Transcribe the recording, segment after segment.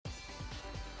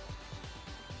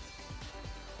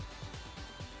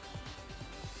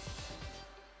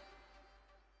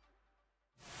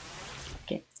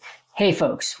Hey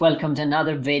folks, welcome to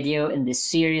another video in this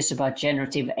series about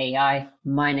generative AI.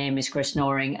 My name is Chris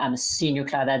Noring. I'm a senior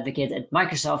cloud advocate at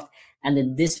Microsoft, and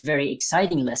in this very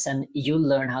exciting lesson, you'll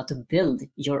learn how to build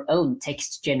your own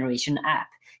text generation app.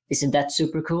 Isn't that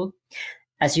super cool?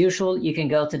 As usual, you can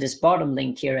go to this bottom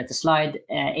link here at the slide,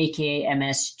 aka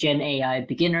MS Gen AI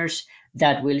Beginners.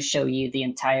 That will show you the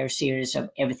entire series of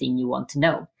everything you want to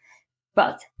know.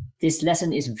 But this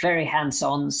lesson is very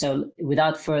hands-on, so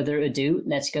without further ado,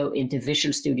 let's go into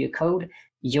Visual Studio Code,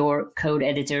 your code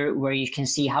editor, where you can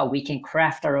see how we can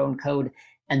craft our own code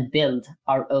and build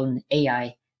our own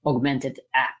AI augmented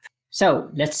app. So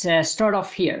let's start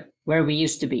off here, where we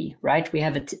used to be, right? We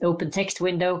have an open text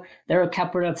window. There are a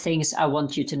couple of things I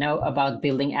want you to know about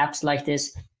building apps like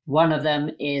this. One of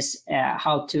them is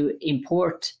how to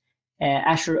import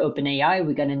Azure OpenAI.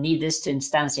 We're going to need this to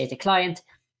instantiate a client.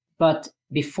 But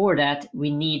before that,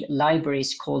 we need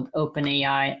libraries called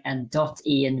OpenAI and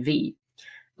 .env.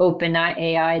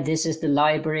 OpenAI, this is the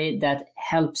library that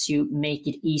helps you make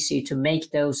it easy to make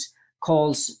those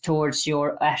calls towards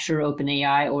your Azure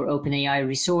OpenAI or OpenAI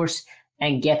resource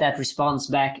and get that response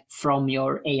back from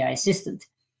your AI assistant.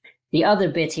 The other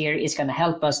bit here is going to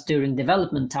help us during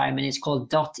development time, and it's called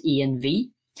 .env.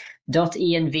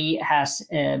 .env has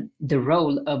the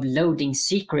role of loading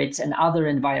secrets and other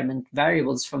environment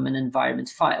variables from an environment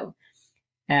file.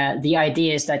 The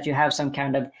idea is that you have some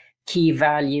kind of key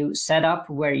value setup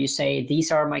where you say,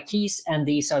 these are my keys and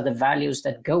these are the values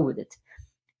that go with it.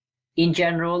 In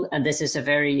general, and this is a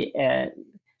very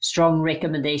strong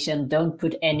recommendation, don't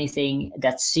put anything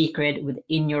that's secret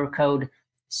within your code.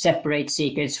 Separate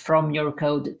secrets from your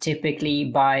code, typically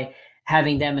by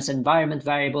having them as environment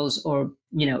variables or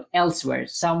elsewhere,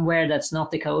 somewhere that's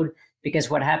not the code, because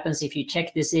what happens if you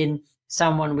check this in,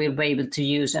 someone will be able to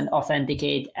use and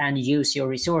authenticate and use your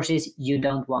resources. You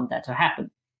don't want that to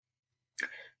happen.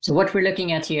 So what we're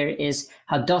looking at here is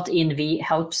how .env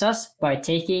helps us by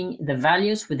taking the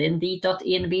values within the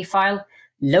 .env file,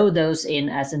 load those in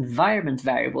as environment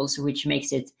variables, which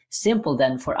makes it simple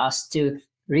then for us to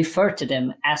refer to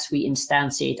them as we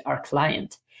instantiate our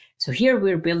client. So here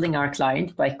we're building our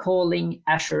client by calling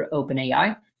Azure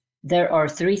OpenAI. There are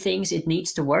three things it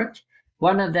needs to work.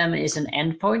 One of them is an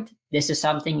endpoint. This is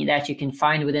something that you can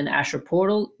find within Azure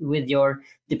portal with your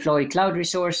deployed cloud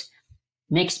resource.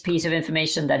 Next piece of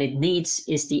information that it needs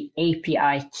is the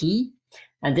API key.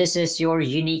 And this is your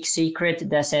unique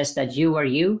secret that says that you are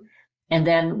you. And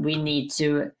then we need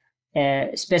to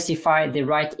specify the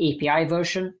right API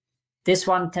version. This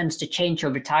one tends to change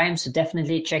over time, so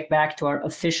definitely check back to our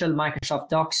official Microsoft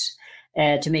Docs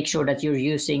to make sure that you're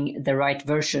using the right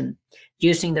version.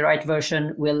 Using the right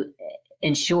version will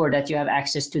ensure that you have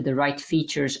access to the right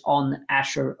features on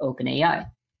Azure OpenAI.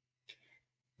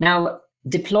 Now,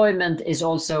 deployment is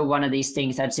also one of these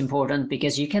things that's important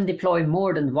because you can deploy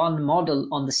more than one model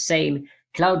on the same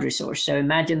cloud resource. So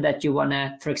imagine that you want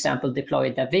to, for example,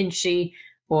 deploy DaVinci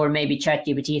or maybe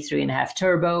ChatGPT 3.5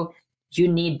 Turbo. You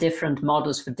need different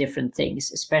models for different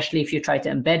things, especially if you try to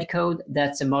embed code,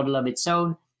 that's a model of its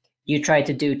own. You try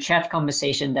to do chat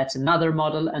conversation, that's another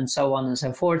model, and so on and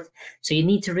so forth. So you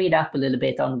need to read up a little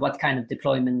bit on what kind of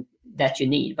deployment that you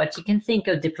need. But you can think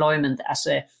of deployment as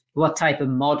what type of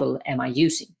model am I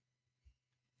using?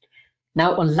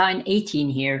 Now on line 18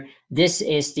 here, this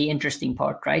is the interesting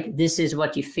part, right? This is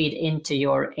what you feed into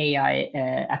your AI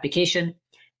application.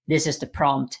 This is the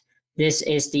prompt. This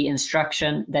is the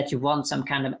instruction that you want some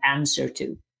kind of answer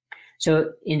to.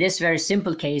 So in this very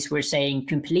simple case, we're saying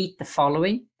complete the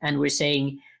following, and we're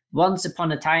saying once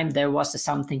upon a time there was a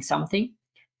something something.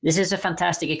 This is a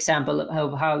fantastic example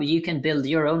of how you can build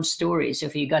your own story. So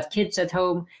if you got kids at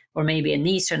home or maybe a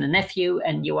niece and a nephew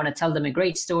and you want to tell them a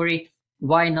great story,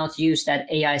 why not use that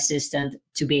AI assistant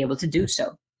to be able to do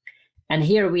so? And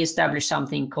here we establish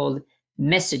something called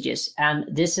messages, and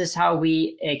this is how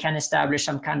we can establish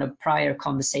some kind of prior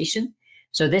conversation.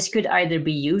 So this could either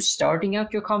be you starting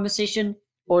out your conversation,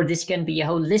 or this can be a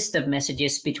whole list of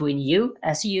messages between you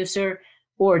as a user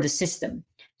or the system.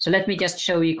 So let me just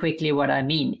show you quickly what I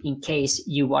mean in case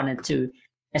you wanted to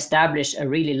establish a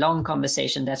really long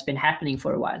conversation that's been happening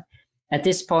for a while. At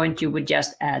this point, you would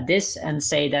just add this and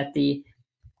say that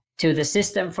to the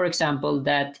system, for example,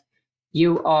 that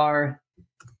you are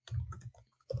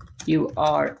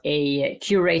a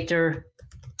curator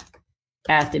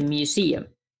at the museum.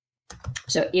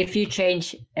 So if you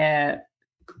change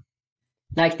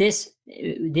like this,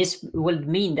 this will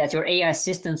mean that your AI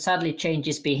assistant suddenly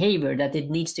changes behavior, that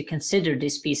it needs to consider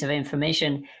this piece of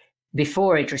information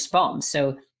before it responds.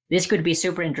 So this could be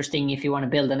super interesting if you want to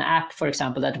build an app, for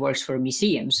example, that works for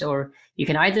museums. Or you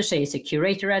can either say it's a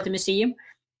curator at the museum,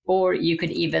 or you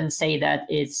could even say that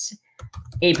it's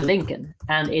Abe Lincoln,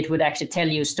 and it would actually tell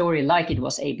you a story like it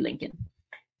was Abe Lincoln.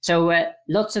 So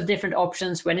lots of different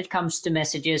options when it comes to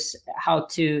messages, how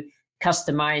to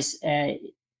customize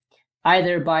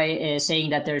either by saying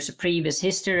that there's a previous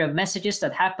history of messages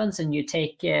that happens, and you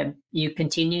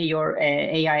continue your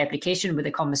AI application with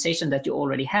a conversation that you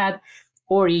already had,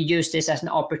 or you use this as an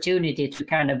opportunity to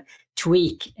kind of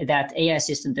tweak that AI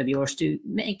assistant of yours to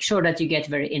make sure that you get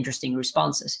very interesting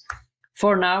responses.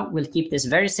 For now, we'll keep this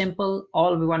very simple.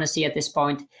 All we want to see at this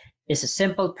point is a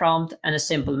simple prompt and a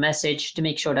simple message to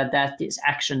make sure that that is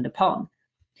actioned upon.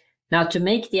 Now, to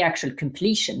make the actual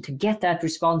completion, to get that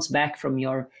response back from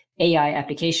your AI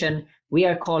application, we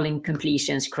are calling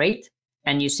completions crate.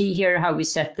 And you see here how we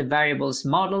set the variables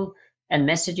model and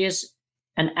messages.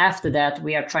 And after that,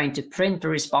 we are trying to print the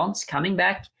response coming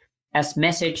back as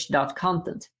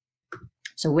message.content.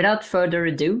 So without further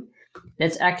ado,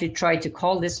 let's actually try to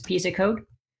call this piece of code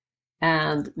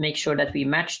and make sure that we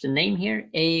match the name here,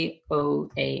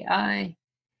 AOAI.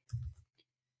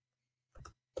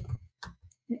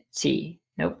 Let's see,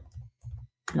 nope,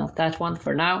 not that one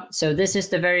for now. So this is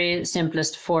the very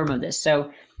simplest form of this.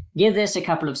 So give this a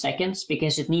couple of seconds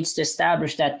because it needs to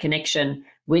establish that connection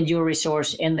with your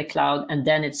resource in the cloud, and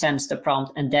then it sends the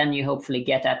prompt, and then you hopefully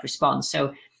get that response.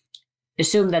 So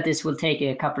assume that this will take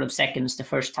a couple of seconds the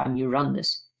first time you run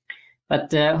this.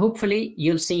 But hopefully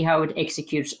you'll see how it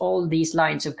executes all these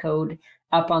lines of code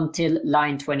up until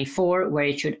line 24, where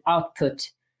it should output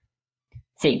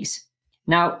things.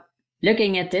 Now,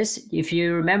 looking at this, if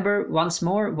you remember once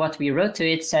more what we wrote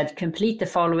to it, said complete the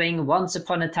following. Once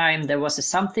upon a time there was a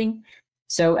something.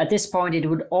 So at this point it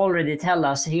would already tell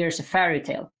us here's a fairy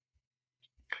tale.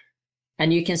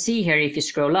 And you can see here, if you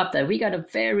scroll up, that we got a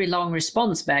very long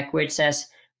response back where it says,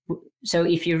 so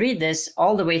if you read this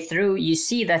all the way through, you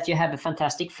see that you have a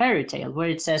fantastic fairy tale where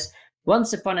it says,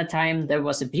 once upon a time there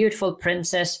was a beautiful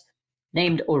princess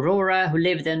named Aurora who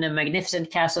lived in a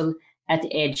magnificent castle at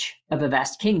the edge of a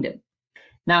vast kingdom.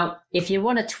 Now, if you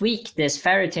want to tweak this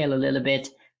fairy tale a little bit,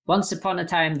 once upon a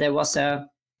time there was a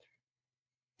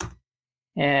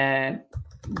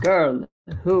girl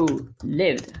who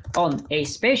lived on a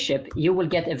spaceship, you will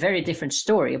get a very different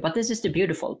story. But this is the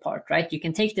beautiful part, right? You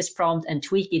can take this prompt and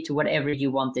tweak it to whatever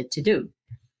you want it to do.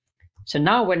 So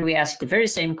now when we ask the very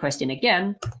same question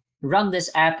again, run this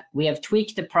app, we have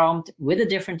tweaked the prompt with a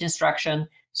different instruction.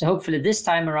 So hopefully this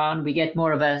time around, we get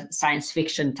more of a science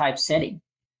fiction type setting.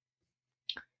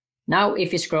 Now,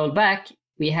 if you scroll back,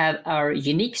 we have our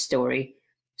unique story.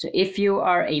 So if you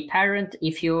are a parent,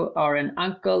 if you are an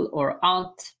uncle or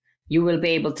aunt, you will be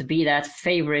able to be that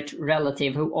favorite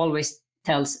relative who always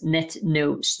tells net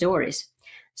new stories.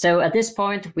 So at this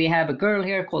point, we have a girl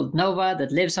here called Nova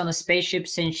that lives on a spaceship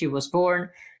since she was born.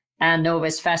 And Nova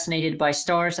is fascinated by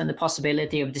stars and the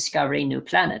possibility of discovering new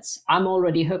planets. I'm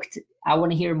already hooked. I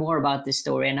want to hear more about this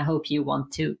story, and I hope you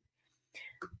want to.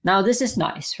 Now, this is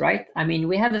nice, right? I mean,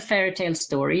 we have a fairy tale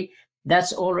story.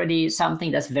 That's already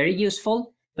something that's very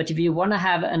useful. But if you want to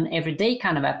have an everyday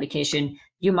kind of application,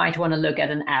 you might want to look at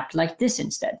an app like this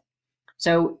instead.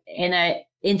 So in an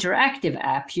interactive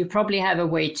app, you probably have a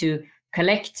way to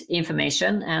collect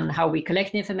information. And how we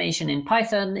collect information in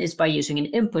Python is by using an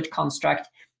input construct.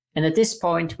 And at this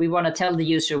point, we want to tell the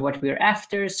user what we're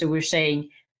after. So we're saying,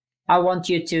 I want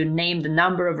you to name the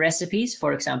number of recipes,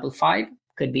 for example, 5,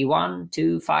 could be 1,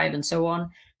 2, 5, and so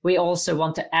on. We also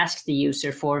want to ask the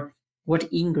user for what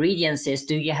ingredients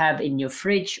do you have in your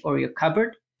fridge or your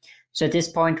cupboard. So at this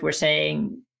point, we're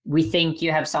saying, we think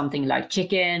you have something like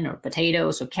chicken or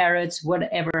potatoes or carrots,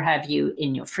 whatever have you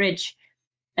in your fridge.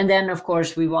 And then, of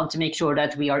course, we want to make sure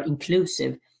that we are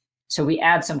inclusive. So we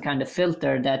add some kind of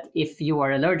filter that if you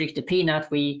are allergic to peanut,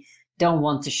 we don't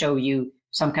want to show you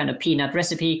some kind of peanut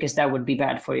recipe because that would be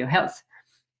bad for your health.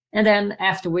 And then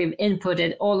after we've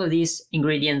inputted all of these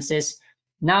ingredients,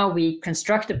 now we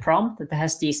construct a prompt that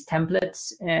has these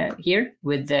templates here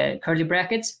with the curly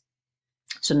brackets.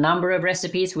 So number of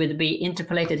recipes would be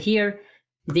interpolated here.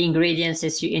 The ingredients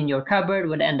in your cupboard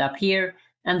would end up here.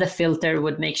 And the filter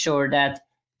would make sure that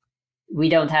we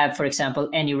don't have, for example,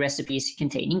 any recipes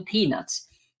containing peanuts.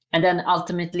 And then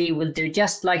ultimately we'll do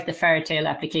just like the fairy tale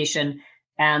application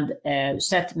and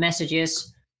set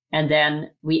messages. And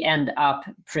then we end up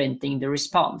printing the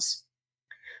response.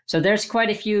 So there's quite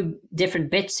a few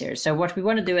different bits here. So what we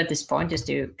want to do at this point is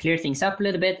to clear things up a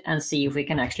little bit and see if we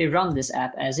can actually run this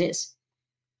app as is.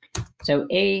 So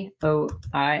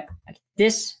AOI,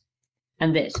 this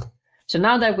and this. So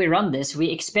now that we run this, we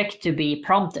expect to be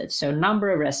prompted. So number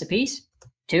of recipes,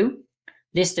 2.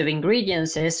 List of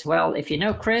ingredients is, well, if you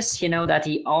know Chris, you know that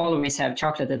he always have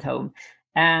chocolate at home.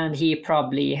 and he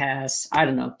probably has, I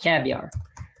don't know, caviar.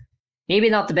 Maybe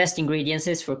not the best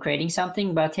ingredients for creating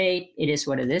something, but hey, it is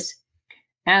what it is.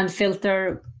 And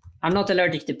filter, I'm not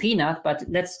allergic to peanut, but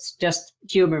let's just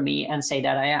humor me and say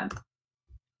that I am.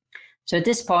 So at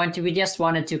this point, we just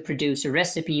wanted to produce a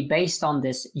recipe based on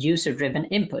this user-driven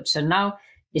input. So now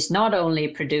it's not only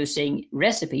producing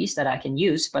recipes that I can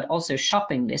use, but also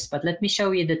shopping lists. But let me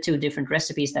show you the two different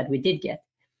recipes that we did get.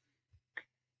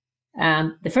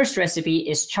 And the first recipe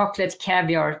is chocolate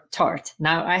caviar tart.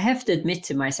 Now, I have to admit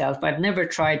to myself, I've never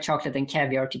tried chocolate and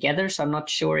caviar together, so I'm not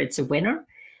sure it's a winner.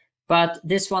 But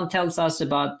this one tells us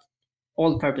about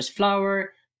all-purpose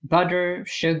flour, butter,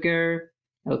 sugar,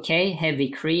 okay, heavy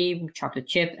cream, chocolate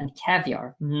chip, and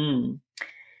caviar.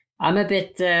 I'm a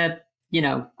bit,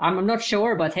 I'm not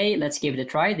sure, but hey, let's give it a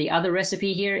try. The other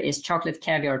recipe here is chocolate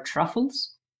caviar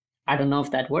truffles. I don't know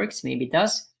if that works, maybe it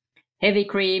does. Heavy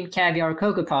cream, caviar,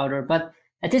 cocoa powder. But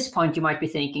at this point, you might be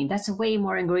thinking, that's way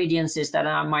more ingredients than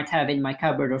I might have in my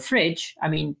cupboard or fridge. I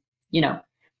mean,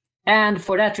 and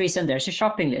for that reason, there's a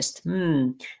shopping list.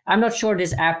 I'm not sure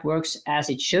this app works as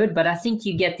it should, but I think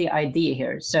you get the idea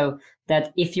here. So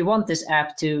that if you want this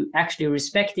app to actually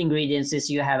respect the ingredients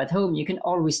you have at home, you can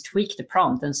always tweak the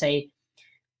prompt and say,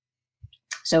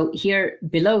 so here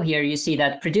below here, you see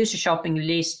that produce a shopping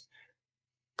list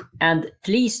and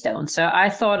please don't. So I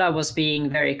thought I was being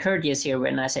very courteous here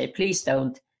when I say please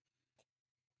don't.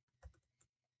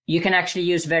 You can actually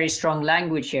use very strong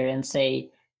language here and say,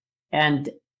 and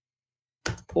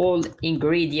all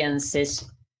ingredients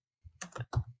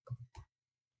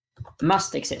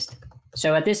must exist.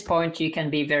 So at this point, you can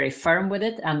be very firm with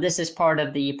it. And this is part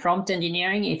of the prompt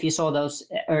engineering. If you saw those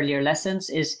earlier lessons,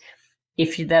 is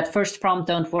if that first prompt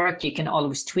don't work, you can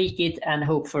always tweak it and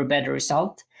hope for a better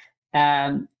result.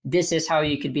 This is how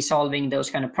you could be solving those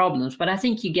kind of problems. But I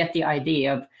think you get the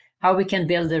idea of how we can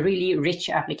build a really rich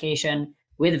application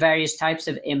with various types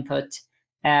of input.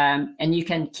 And you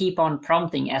can keep on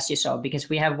prompting as you saw, because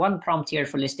we have one prompt here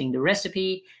for listing the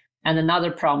recipe and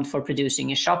another prompt for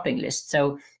producing a shopping list.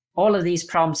 So all of these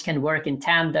prompts can work in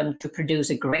tandem to produce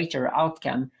a greater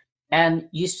outcome. And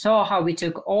you saw how we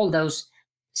took all those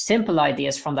simple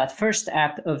ideas from that first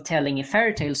app of telling a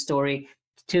fairy tale story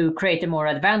to create a more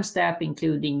advanced app,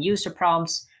 including user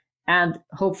prompts. And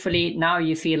hopefully now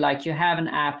you feel like you have an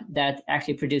app that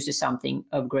actually produces something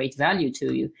of great value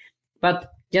to you.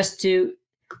 But just to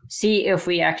see if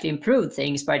we actually improved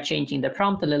things by changing the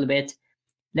prompt a little bit,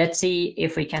 let's see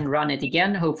if we can run it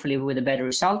again, hopefully with a better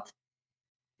result.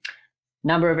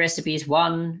 Number of recipes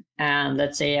 1, and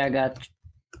let's say I got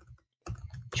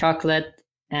chocolate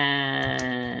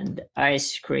and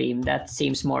ice cream. That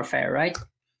seems more fair, right?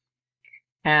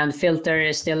 And filter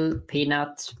is still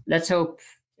peanut. Let's hope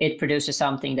it produces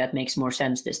something that makes more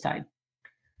sense this time.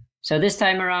 So this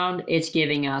time around, it's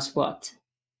giving us what?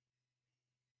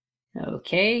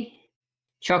 Okay,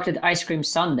 chocolate ice cream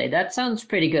sundae. That sounds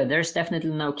pretty good. There's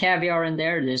definitely no caviar in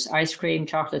there. There's ice cream,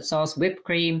 chocolate sauce, whipped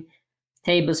cream,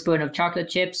 tablespoon of chocolate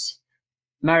chips,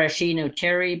 maraschino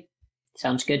cherry.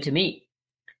 Sounds good to me.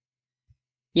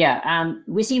 Yeah, and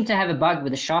we seem to have a bug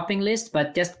with the shopping list,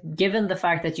 but just given the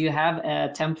fact that you have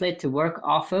a template to work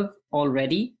off of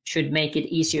already should make it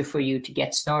easier for you to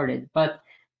get started. But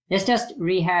let's just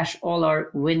rehash all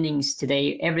our winnings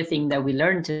today, everything that we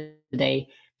learned today.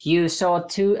 You saw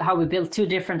how we built 2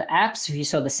 different apps. You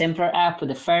saw the simpler app with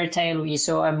the fairy tale. You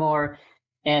saw a more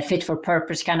fit for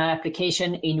purpose kind of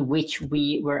application in which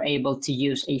we were able to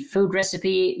use a food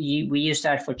recipe. We used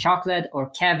that for chocolate or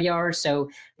caviar. So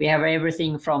we have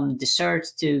everything from dessert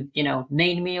to,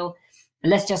 main meal. And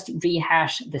let's just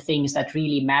rehash the things that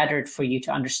really mattered for you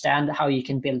to understand how you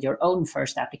can build your own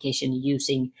first application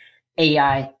using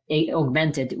AI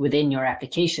augmented within your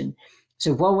application.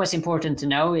 So what was important to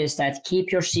know is that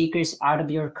keep your secrets out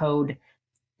of your code.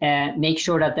 Make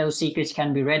sure that those secrets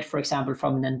can be read, for example,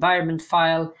 from an environment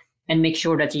file, and make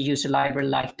sure that you use a library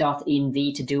like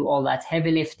 .env to do all that heavy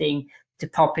lifting to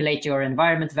populate your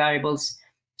environment variables.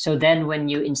 So then when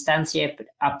you instantiate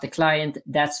up the client,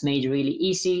 that's made really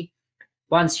easy.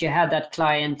 Once you have that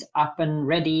client up and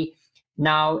ready,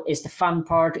 now is the fun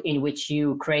part in which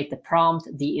you create the prompt,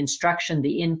 the instruction,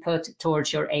 the input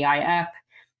towards your AI app,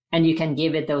 and you can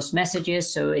give it those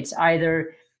messages. So it's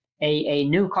either a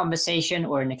new conversation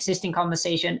or an existing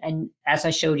conversation. And as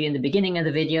I showed you in the beginning of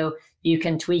the video, you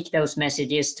can tweak those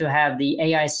messages to have the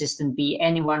AI assistant be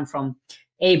anyone from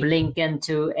Abe Lincoln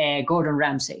to Gordon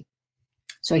Ramsay.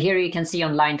 So here you can see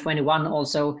on line 21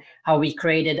 also how we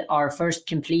created our first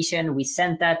completion. We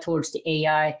sent that towards the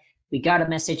AI. We got a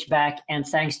message back. And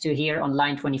thanks to here on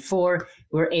line 24,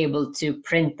 we're able to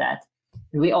print that.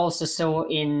 We also saw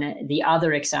in the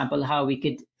other example how we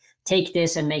could take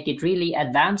this and make it really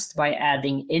advanced by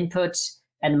adding inputs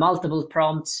and multiple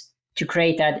prompts to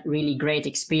create that really great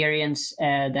experience,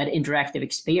 that interactive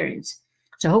experience.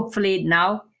 So hopefully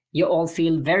now you all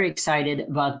feel very excited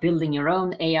about building your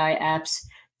own AI apps,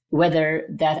 whether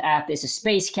that app is a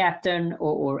space captain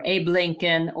or Abe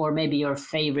Lincoln or maybe your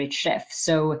favorite chef.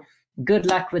 So good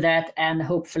luck with that, and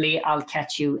hopefully I'll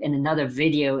catch you in another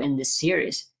video in this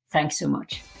series. Thanks so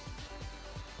much.